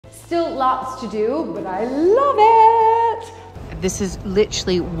Still lots to do, but I love it. This is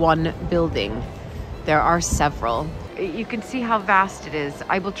literally one building. There are several. You can see how vast it is.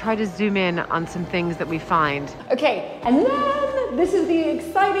 I will try to zoom in on some things that we find. Okay, and then this is the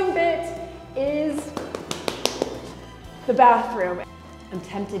exciting bit, is the bathroom. I'm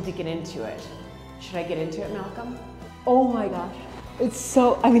tempted to get into it. Should I get into it, Malcolm? Oh my gosh, it's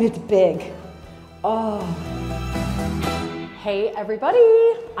so, I mean, it's big. Oh. Hey everybody,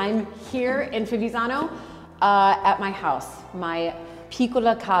 I'm here in Fivizzano at my house, my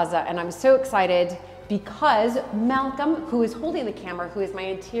piccola casa, and I'm so excited because Malcolm, who is holding the camera, who is my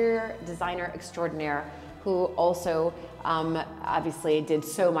interior designer extraordinaire, who also obviously did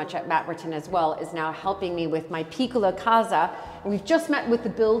so much at Matterton as well, is now helping me with my piccola casa. And we've just met with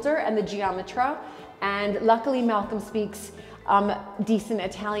the builder and the geometra, and luckily Malcolm speaks decent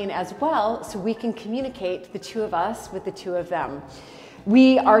Italian as well, so we can communicate, the two of us, with the two of them.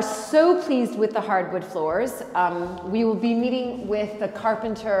 We are so pleased with the hardwood floors. We will be meeting with the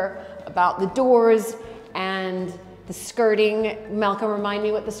carpenter about the doors and the skirting. Malcolm, remind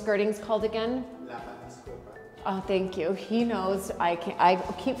me what the skirting's called again? Oh, thank you. He knows. I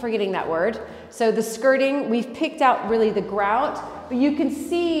keep forgetting that word. So the skirting, we've picked out really the grout, but you can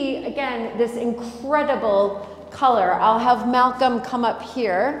see, again, this incredible color. I'll have Malcolm come up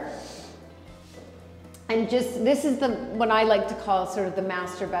here. And just, this is what I like to call sort of the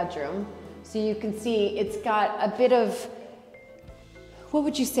master bedroom. So you can see it's got a bit of, what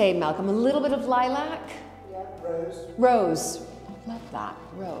would you say, Malcolm? A little bit of lilac? Yeah, rose. Rose. Oh, love that,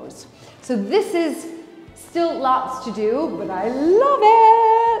 rose. So this is still lots to do, but I love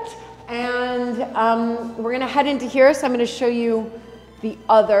it. And we're gonna head into here. So I'm gonna show you the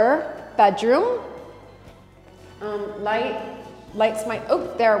other bedroom. Lights might,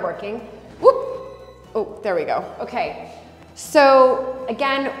 oh, they're working. Whoop. Oh, there we go. Okay. So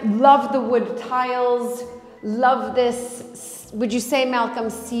again, love the wood tiles. Love this, would you say, Malcolm,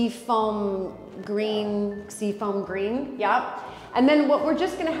 seafoam green? Yeah. And then what we're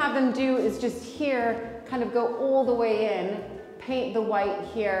just gonna have them do is just here, kind of go all the way in, paint the white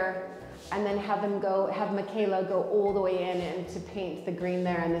here, and then have Michaela go all the way in and to paint the green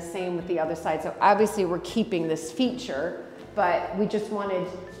there, and the same with the other side. So obviously we're keeping this feature, but we just wanted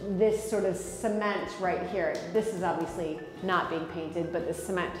this sort of cement right here. This is obviously not being painted, but the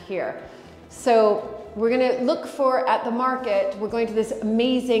cement here. So we're gonna look for, at the market, we're going to this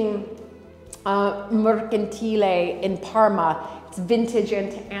amazing mercantile in Parma. It's vintage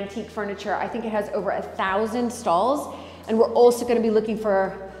and antique furniture. I think it has over 1,000 stalls. And we're also gonna be looking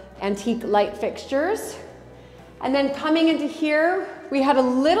for antique light fixtures. And then coming into here, we had a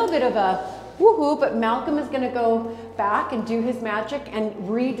little bit of a woohoo, but Malcolm is gonna go back and do his magic and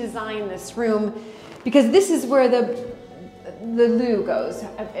redesign this room, because this is where the loo goes,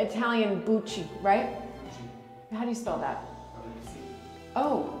 Italian bucci, right? How do you spell that?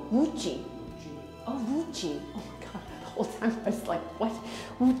 Oh, Wucci. Oh, Wucci. Oh my God, the whole time I was like, what?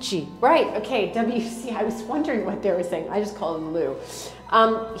 Wucci. Right, okay, WC. I was wondering what they were saying. I just call it loo.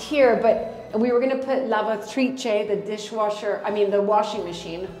 Here, but we were gonna put lavatrice, the dishwasher, the washing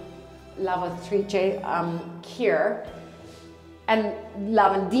machine, lavatrice here, and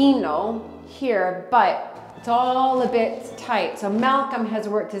lavandino here, but it's all a bit tight. So Malcolm has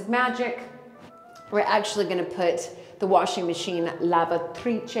worked his magic. We're actually gonna put the washing machine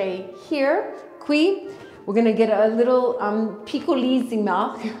lavatrice here, qui. We're gonna get a little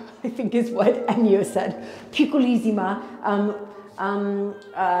piccolissima, I think is what Ennio said, piccolissima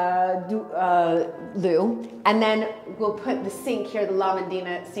loo, and then we'll put the sink here, the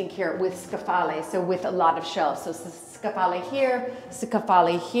lavandina sink here with scaffale, so with a lot of shelves. So scaffale here.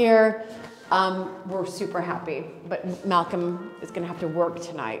 We're super happy, but Malcolm is gonna have to work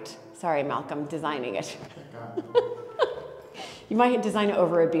tonight. Sorry, Malcolm, designing it. You might design it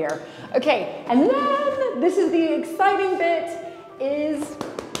over a beer. Okay, and then this is the exciting bit, is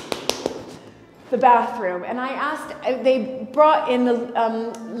the bathroom. And I asked, they brought in the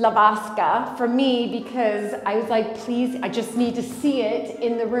lavasca for me because I was like, please, I just need to see it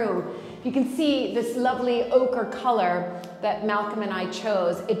in the room. You can see this lovely ochre color that Malcolm and I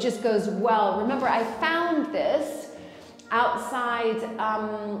chose. It just goes well. Remember, I found this outside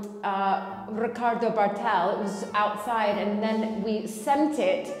Ricardo Barthel. It was outside, and then we sent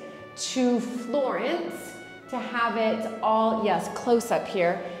it to Florence to have it all, yes, close up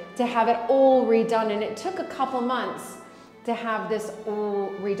here, to have it all redone. And it took a couple months to have this all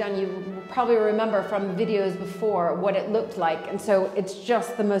redone. You probably remember from videos before what it looked like. And so it's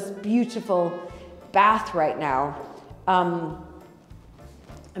just the most beautiful bath right now. I'm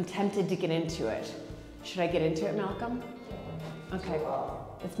tempted to get into it. Should I get into it, Malcolm? Okay.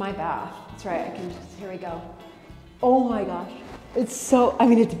 It's my bath. That's right, I can just, here we go. Oh my gosh. It's so, I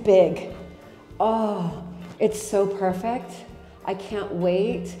mean, it's big. Oh, it's so perfect. I can't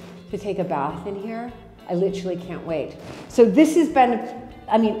wait to take a bath in here. I literally can't wait. So this has been,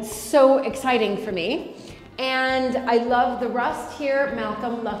 I mean, so exciting for me. And I love the rust here.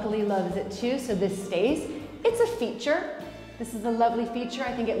 Malcolm luckily loves it too, so this stays. It's a feature. This is a lovely feature.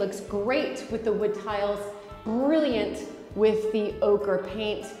 I think it looks great with the wood tiles, brilliant with the ochre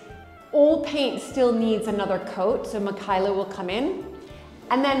paint. Old paint still needs another coat, so Michaela will come in.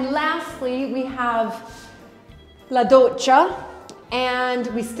 And then lastly, we have La Doccia, and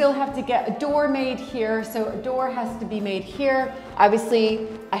we still have to get a door made here, so a door has to be made here. Obviously,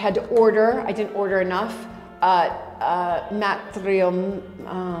 I had to order, I didn't order enough, matronelle.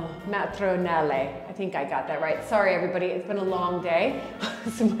 I think I got that right. Sorry everybody, it's been a long day,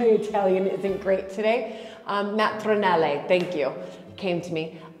 so my Italian isn't great today. Matronelle, thank you, came to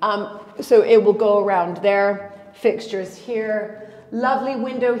me. So it will go around there, fixtures here, lovely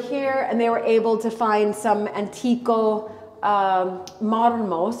window here, and they were able to find some antico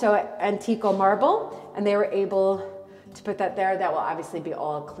marmo, so antico marble, and they were able to put that there. That will obviously be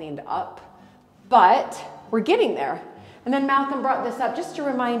all cleaned up, but we're getting there. And then Malcolm brought this up just to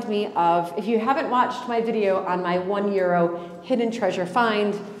remind me of, if you haven't watched my video on my €1 hidden treasure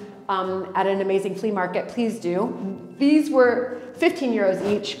find at an amazing flea market, please do. These were 15 euros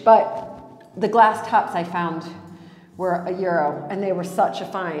each, but the glass tops I found were €1, and they were such a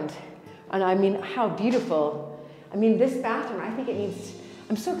find. And I mean, how beautiful. I mean, this bathroom, I think it needs,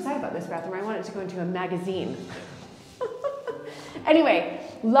 I'm so excited about this bathroom. I want it to go into a magazine. Anyway,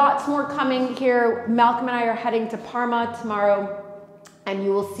 lots more coming here. Malcolm and I are heading to Parma tomorrow, and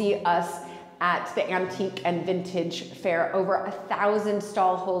you will see us at the Antique and Vintage Fair. Over 1,000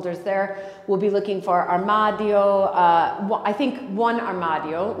 stall holders there. We'll be looking for armadio, I think un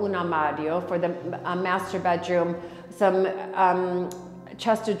armadio for the master bedroom, some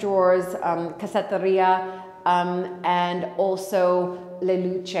chest of drawers, cassetteria, and also le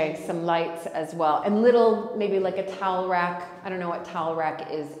luce, some lights as well. And little, maybe like a towel rack. I don't know what towel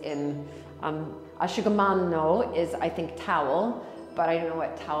rack is in, asciugamano is, I think, towel, but I don't know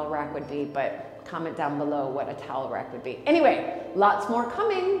what towel rack would be, but comment down below what a towel rack would be. Anyway, lots more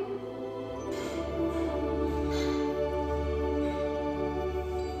coming.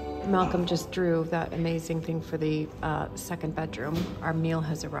 Malcolm just drew that amazing thing for the second bedroom. Our meal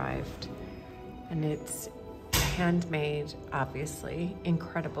has arrived, and it's handmade, obviously,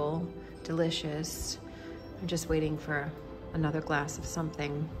 incredible, delicious. I'm just waiting for another glass of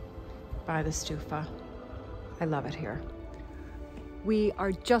something by the stufa. I love it here. We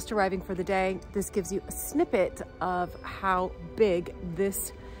are just arriving for the day. This gives you a snippet of how big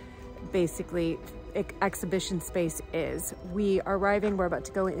this basically exhibition space is. We are arriving, we're about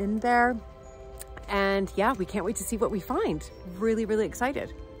to go in there, and yeah, we can't wait to see what we find. Really, really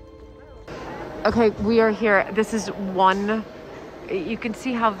excited. Okay, we are here. This is one, you can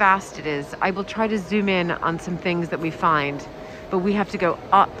see how vast it is. I will try to zoom in on some things that we find, but we have to go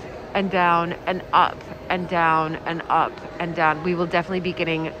up and down and up and down and up and down. We will definitely be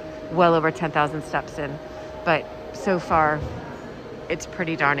getting well over 10,000 steps in, but so far it's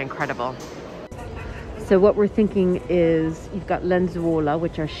pretty darn incredible. So what we're thinking is, you've got lenzuola,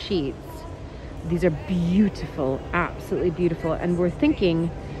 which are sheets. These are beautiful, absolutely beautiful. And we're thinking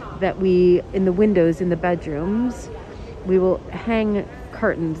that we, in the windows in the bedrooms, we will hang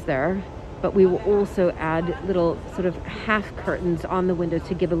curtains there, but we will also add little sort of half curtains on the window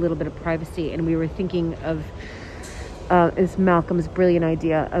to give a little bit of privacy. And we were thinking of, is Malcolm's brilliant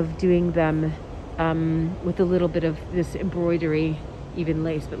idea of doing them with a little bit of this embroidery, even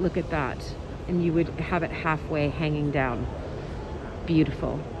lace, but look at that. And you would have it halfway hanging down.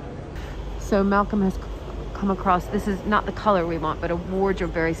 Beautiful. So Malcolm has come across, this is not the color we want, but a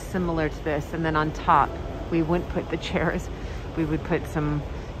wardrobe very similar to this. And then on top, we wouldn't put the chairs. We would put some,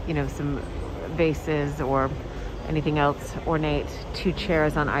 you know, some vases or anything else ornate, 2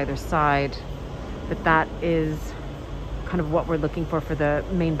 chairs on either side. But that is kind of what we're looking for the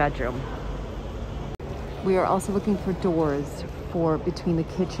main bedroom. We are also looking for doors for between the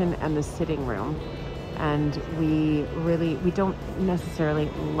kitchen and the sitting room. And we don't necessarily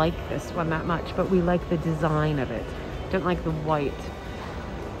like this one that much, but we like the design of it. Don't like the white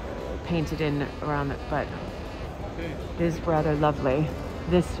painted in around it, but it is rather lovely.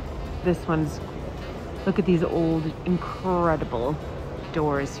 This one's, look at these old, incredible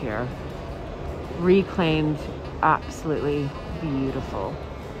doors here. Reclaimed, absolutely beautiful.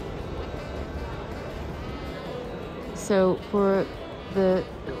 So for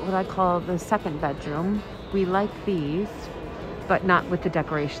what I call the second bedroom, we like these, but not with the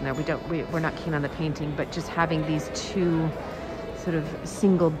decoration there. We're not keen on the painting, but just having these two sort of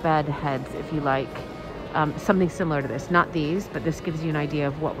single bed heads, if you like. Something similar to this, not these, but this gives you an idea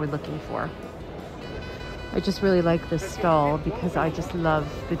of what we're looking for. I just really like this stall because I just love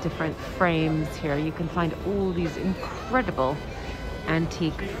the different frames here. You can find all these incredible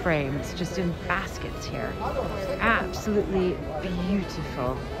antique frames just in baskets here. Absolutely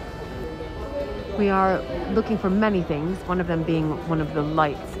beautiful. We are looking for many things, one of them being one of the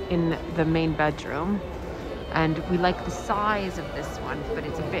lights in the main bedroom. And we like the size of this one, but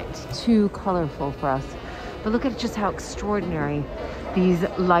it's a bit too colorful for us. But look at just how extraordinary these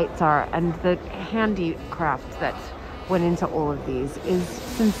lights are, and the handicraft that went into all of these is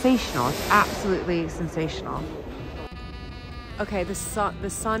sensational. It's absolutely sensational. Okay, the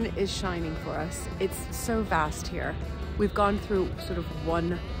sun is shining for us. It's so vast here. We've gone through sort of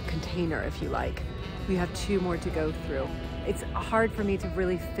one container, if you like. We have two more to go through. It's hard for me to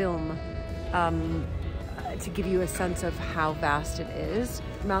really film to give you a sense of how vast it is.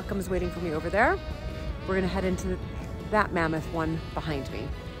 Malcolm's waiting for me over there. We're gonna head into that mammoth one behind me.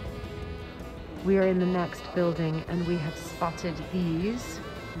 We are in the next building and we have spotted these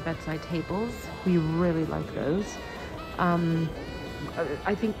bedside tables. We really like those.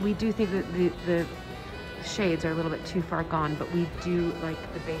 I think we do think that the shades are a little bit too far gone, but we do like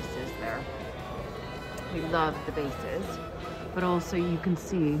the bases there. We love the bases, but also you can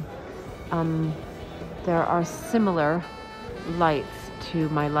see there are similar lights to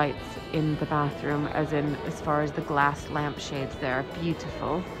my lights in the bathroom, as far as the glass lampshades there.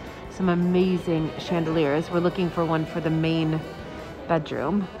 Beautiful. Some amazing chandeliers. We're looking for one for the main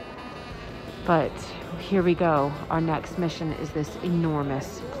bedroom, but here we go. Our next mission is this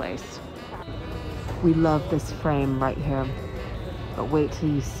enormous place. We love this frame right here, but wait till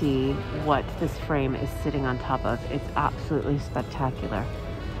you see what this frame is sitting on top of. It's absolutely spectacular.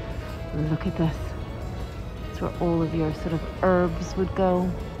 Look at this. It's where all of your sort of herbs would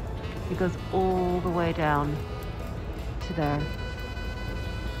go. It goes all the way down to there.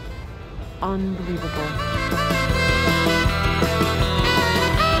 Unbelievable.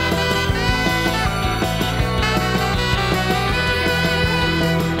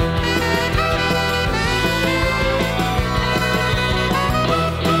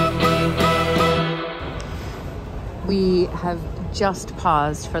 We have just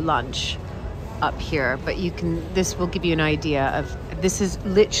paused for lunch up here, but this will give you an idea of, this is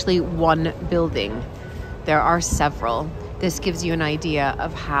literally one building. There are several. This gives you an idea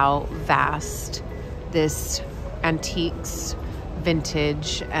of how vast this antiques,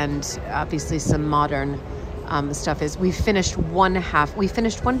 vintage, and obviously some modern stuff is. We finished one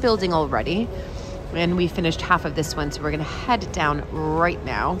building already, and we finished half of this one, so we're gonna head down right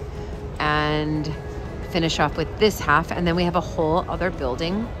now and finish off with this half, and then we have a whole other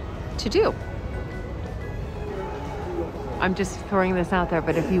building to do. I'm just throwing this out there,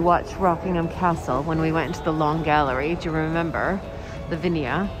 but if you watch Rockingham Castle, when we went into the Long Gallery, do you remember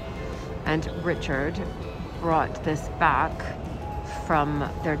Lavinia and Richard brought this back from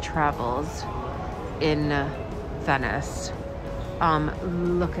their travels in Venice?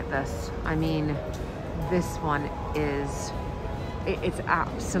 Look at this. I mean, this one it's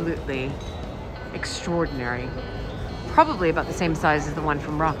absolutely extraordinary. Probably about the same size as the one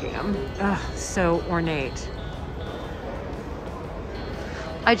from Rockingham. Ugh, so ornate.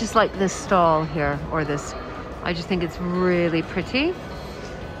 I just like this stall here, or this. I just think it's really pretty.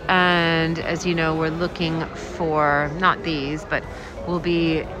 And as you know, we're looking for, not these, but we'll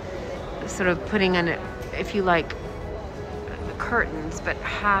be sort of putting in, if you like, curtains, but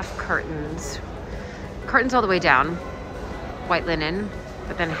half curtains. Curtains all the way down, white linen,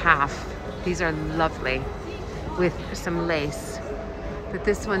 but then half. These are lovely with some lace. But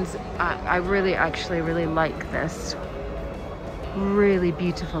this one's, I actually really like this. Really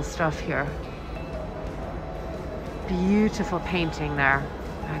beautiful stuff here. Beautiful painting there.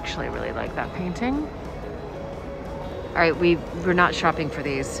 I actually really like that painting. All right, we're not shopping for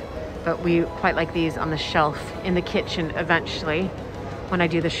these, but we quite like these on the shelf in the kitchen eventually. When I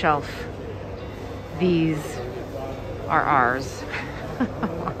do the shelf, these are ours.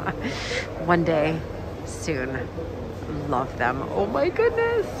 One day soon. Love them. Oh my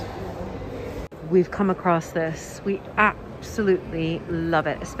goodness. We've come across this. We absolutely love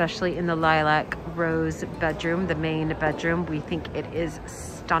it, especially in the lilac rose bedroom, the main bedroom. We think it is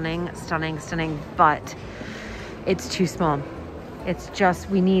stunning, stunning, stunning, but it's too small. It's just,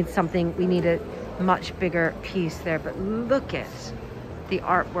 we need a much bigger piece there. But look at the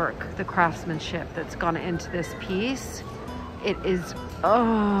artwork, the craftsmanship that's gone into this piece. It is,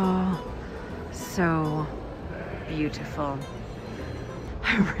 oh, so beautiful.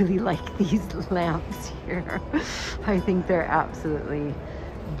 I really like these lamps here. I think they're absolutely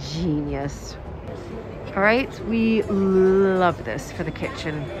genius. All right, we love this for the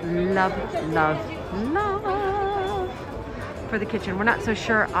kitchen. Love, love, love for the kitchen. We're not so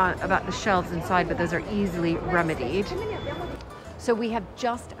sure about the shelves inside, but those are easily remedied. So we have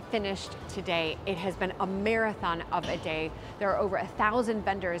just finished today. It has been a marathon of a day. There are over 1,000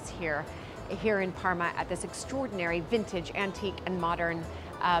 vendors here in Parma at this extraordinary vintage, antique, and modern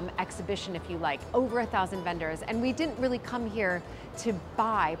exhibition, if you like. Over 1,000 vendors. And we didn't really come here to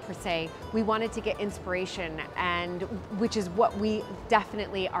buy per se. We wanted to get inspiration, and which is what we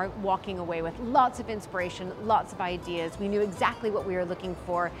definitely are walking away with. Lots of inspiration, lots of ideas. We knew exactly what we were looking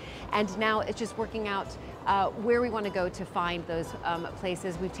for, and now it's just working out where we want to go to find those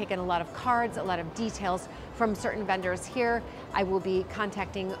places. We've taken a lot of cards, a lot of details from certain vendors here. I will be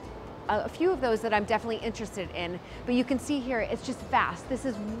contacting a few of those that I'm definitely interested in, but you can see here it's just vast. This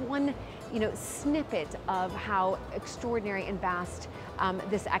is one, snippet of how extraordinary and vast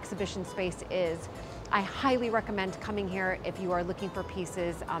this exhibition space is. I highly recommend coming here if you are looking for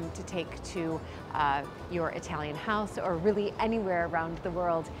pieces to take to your Italian house or really anywhere around the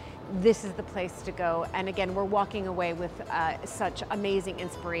world. This is the place to go. And again, we're walking away with such amazing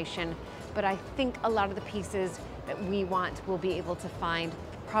inspiration, but I think a lot of the pieces that we want we'll be able to find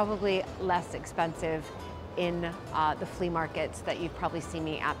probably less expensive in the flea markets that you've probably seen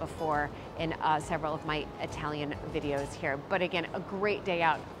me at before in several of my Italian videos here. But again, a great day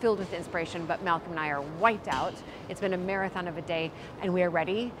out filled with inspiration, but Malcolm and I are wiped out. It's been a marathon of a day, and we are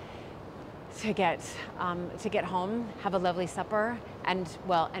ready to get home, have a lovely supper, and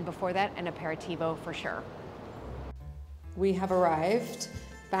before that, an aperitivo for sure. We have arrived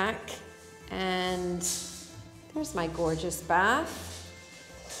back, and there's my gorgeous bath.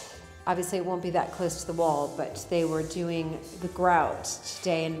 Obviously it won't be that close to the wall, but they were doing the grout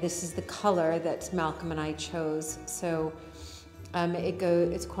today, and this is the color that Malcolm and I chose. So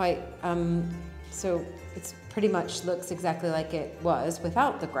it's quite, so it's pretty much looks exactly like it was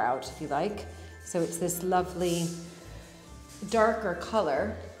without the grout, if you like. So it's this lovely darker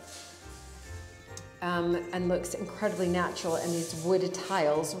color and looks incredibly natural, and these wood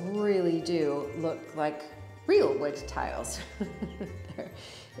tiles really do look like real wood tiles.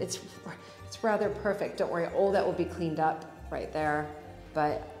 It's rather perfect. Don't worry, all that will be cleaned up right there.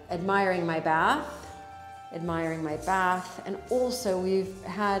 But admiring my bath, and also we've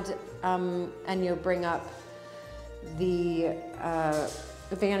had Enyo bring up the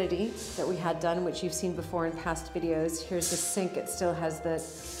vanity that we had done, which you've seen before in past videos. Here's the sink. It still has the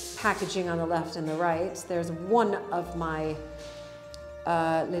packaging on the left and the right. There's one of my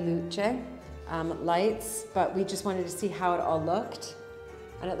Le Luce lights, but we just wanted to see how it all looked.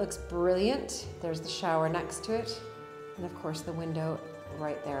 And it looks brilliant. There's the shower next to it. And of course the window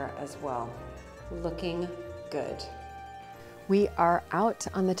right there as well. Looking good. We are out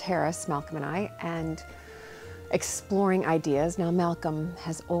on the terrace, Malcolm and I, and exploring ideas. Now Malcolm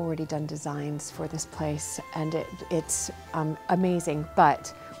has already done designs for this place, and it's amazing,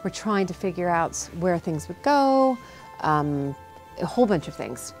 but we're trying to figure out where things would go. A whole bunch of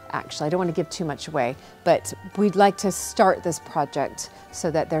things, actually. I don't want to give too much away, but we'd like to start this project so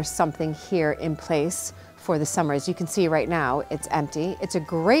that there's something here in place for the summer. As you can see right now, it's empty. It's a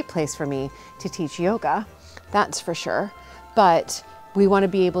great place for me to teach yoga, that's for sure, but we want to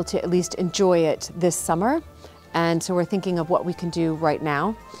be able to at least enjoy it this summer. And so we're thinking of what we can do right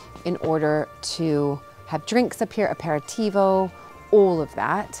now in order to have drinks up here, aperitivo, all of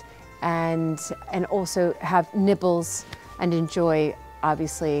that, and also have nibbles and enjoy,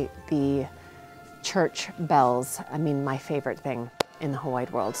 obviously, the church bells. I mean, my favorite thing in the whole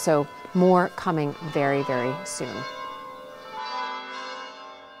wide world. So more coming very, very soon.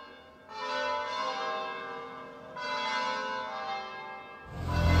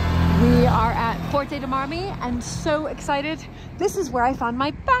 We are at Forte de Marmi and so excited. This is where I found my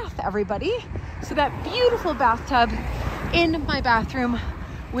bath, everybody. So that beautiful bathtub in my bathroom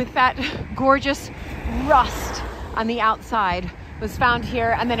with that gorgeous rust on the outside was found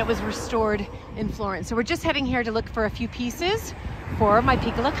here, and then it was restored in Florence. So we're just heading here to look for a few pieces for my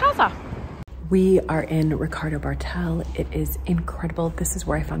piccola casa. We are in Ricardo Barthel. It is incredible. This is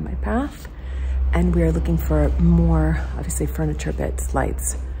where I found my bath, and we are looking for more, obviously, furniture bits,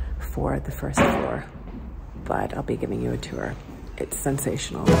 lights for the first floor, but I'll be giving you a tour. It's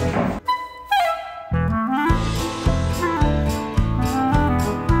sensational.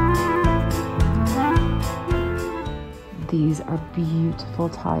 These are beautiful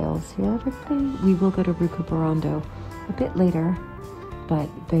tiles here, everybody. We will go to Recuperato a bit later, but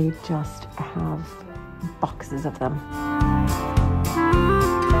they just have boxes of them.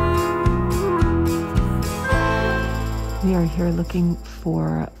 we are here looking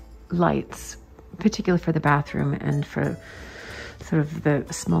for lights, particularly for the bathroom and for sort of the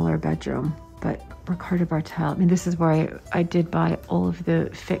smaller bedroom. But Ricardo Barthel, I mean, this is where I did buy all of the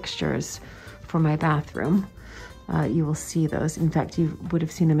fixtures for my bathroom. You will see those. In fact, you would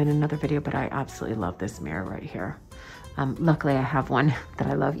have seen them in another video, but I absolutely love this mirror right here. Luckily, I have one that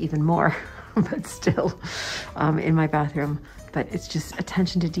I love even more, but still in my bathroom. But it's just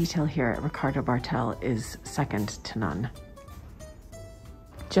attention to detail here at Ricardo Barthel is second to none.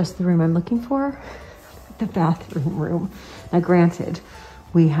 Just the room I'm looking for, the bathroom room. Now granted,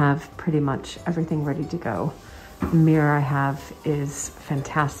 we have pretty much everything ready to go. The mirror I have is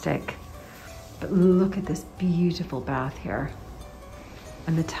fantastic. But look at this beautiful bath here.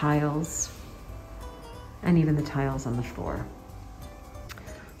 And the tiles. And even the tiles on the floor.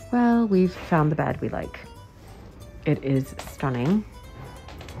 Well, we've found the bed we like. It is stunning,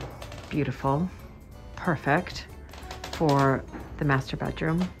 beautiful, perfect for the master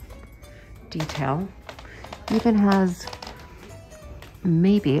bedroom. Detail. Even has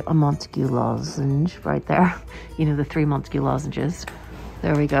maybe a Montague lozenge right there. You know, the 3 Montague lozenges.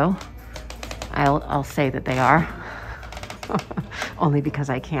 There we go. I'll say that they are, only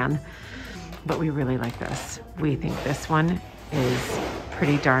because I can, but we really like this. We think this one is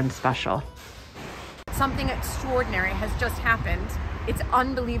pretty darn special. Something extraordinary has just happened. It's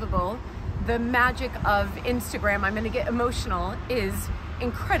unbelievable. The magic of Instagram, I'm gonna get emotional, is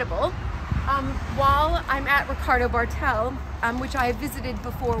incredible. While I'm at Ricardo Barthel, which I have visited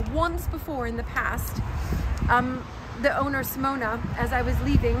once before in the past, the owner, Simona, as I was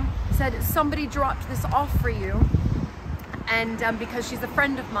leaving, said, somebody dropped this off for you. And because she's a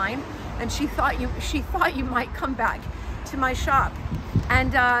friend of mine, and she thought you might come back to my shop.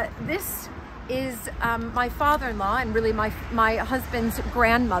 And this is my father-in-law, and really my husband's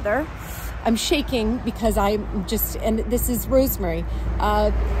grandmother. I'm shaking because and this is Rosemary,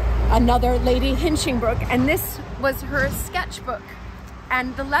 another lady, Hinchingbrook, and this was her sketchbook.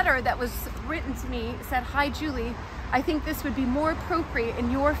 And the letter that was written to me said, "Hi, Julie, I think this would be more appropriate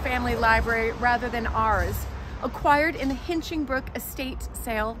in your family library rather than ours. Acquired in the Hinchingbrook estate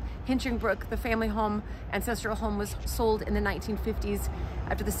sale." Hinchingbrook, the family home, ancestral home, was sold in the 1950s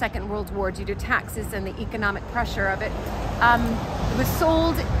after the Second World War due to taxes and the economic pressure of it. It was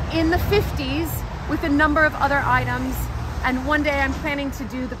sold in the 50s with a number of other items. And one day I'm planning to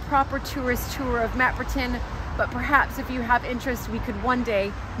do the proper tourist tour of Matberton, but perhaps if you have interest, we could one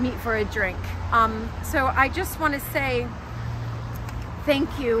day meet for a drink. So I just want to say thank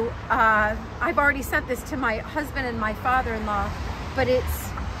you. I've already sent this to my husband and my father-in-law, but it's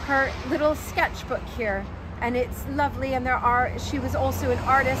her little sketchbook here, and it's lovely. And she was also an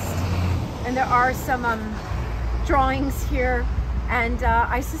artist, and there are some drawings here. And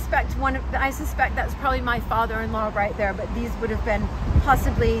I suspect that's probably my father-in-law right there, but these would have been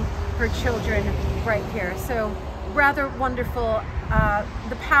possibly her children right here. So rather wonderful.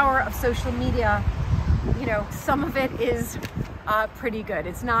 The power of social media, you know, some of it is pretty good.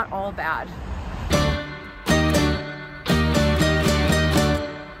 It's not all bad.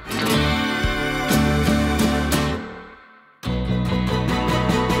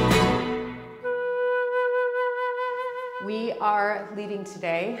 We are leaving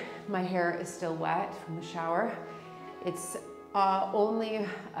today. My hair is still wet from the shower. It's only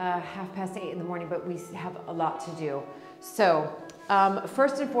 8:30 in the morning, but we have a lot to do. So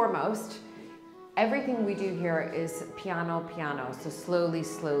first and foremost, everything we do here is piano, so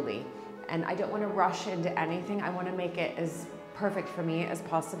slowly. And I don't want to rush into anything. I want to make it as perfect for me as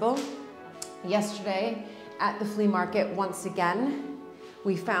possible. Yesterday at the flea market, once again,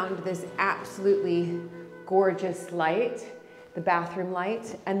 we found this absolutely gorgeous light, the bathroom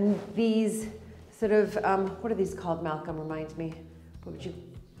light, and these sort of, what are these called, Malcolm? Remind me. What would you?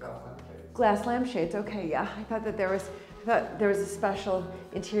 Glass lampshades. Okay, yeah. I thought there was a special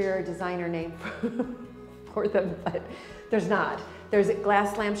interior designer name for them, but there's not. There's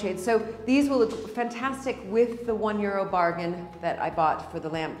glass lampshades. So these will look fantastic with the €1 bargain that I bought for the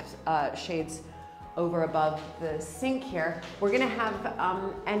lamp shades over above the sink here. We're gonna have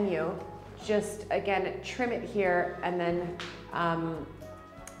Enyo just, again, trim it here and then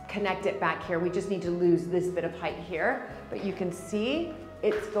connect it back here. We just need to lose this bit of height here, but you can see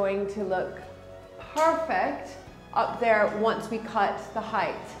it's going to look perfect up there once we cut the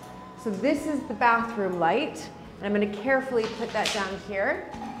height. So this is the bathroom light, and I'm going to carefully put that down here.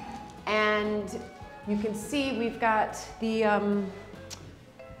 And you can see we've got the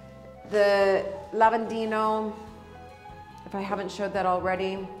Lavandino, if I haven't showed that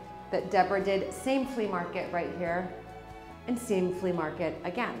already, that Deborah did. Same flea market right here, and same flea market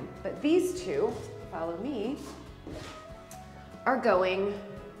again. But these two, follow me, are going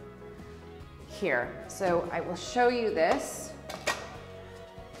here. So I will show you this.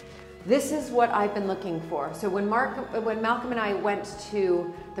 This is what I've been looking for. So when Malcolm and I went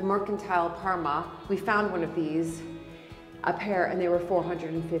to the Mercantile Parma, we found one of these, a pair, and they were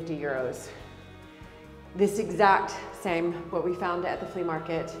 450 euros. This exact same, what we found at the flea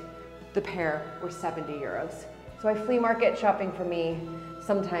market, the pair were 70 euros. So flea market shopping for me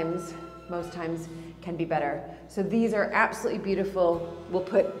sometimes, most times, can be better. So these are absolutely beautiful. We'll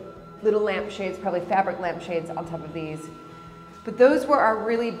put little lampshades, probably fabric lampshades on top of these. But those were our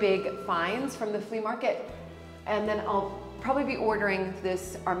really big finds from the flea market. And then I'll probably be ordering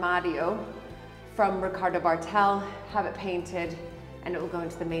this armadio from Ricardo Barthel, have it painted, and it will go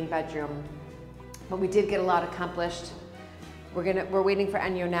into the main bedroom. But we did get a lot accomplished. We're waiting for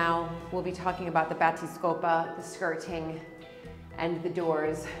Ennio now. We'll be talking about the battiscopa, the skirting, and the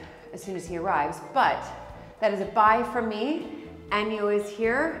doors as soon as he arrives. But that is a bye from me. Ennio is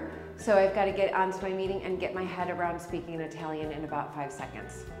here. So I've got to get onto my meeting and get my head around speaking in Italian in about 5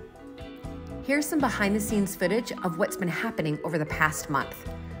 seconds. Here's some behind the scenes footage of what's been happening over the past month.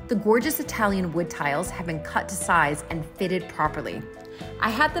 The gorgeous Italian wood tiles have been cut to size and fitted properly.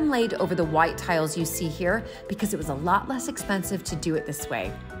 I had them laid over the white tiles you see here because it was a lot less expensive to do it this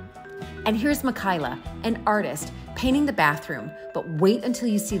way. And here's Michaela, an artist, painting the bathroom, but wait until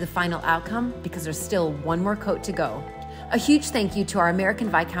you see the final outcome because there's still one more coat to go. A huge thank you to our American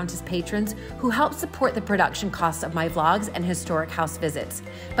Viscountess patrons who help support the production costs of my vlogs and historic house visits.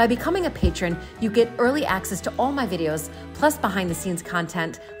 By becoming a patron, you get early access to all my videos, plus behind the scenes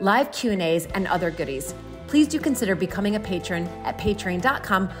content, live Q&As, and other goodies. Please do consider becoming a patron at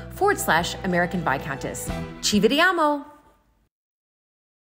patreon.com/American Viscountess. Ci vediamo!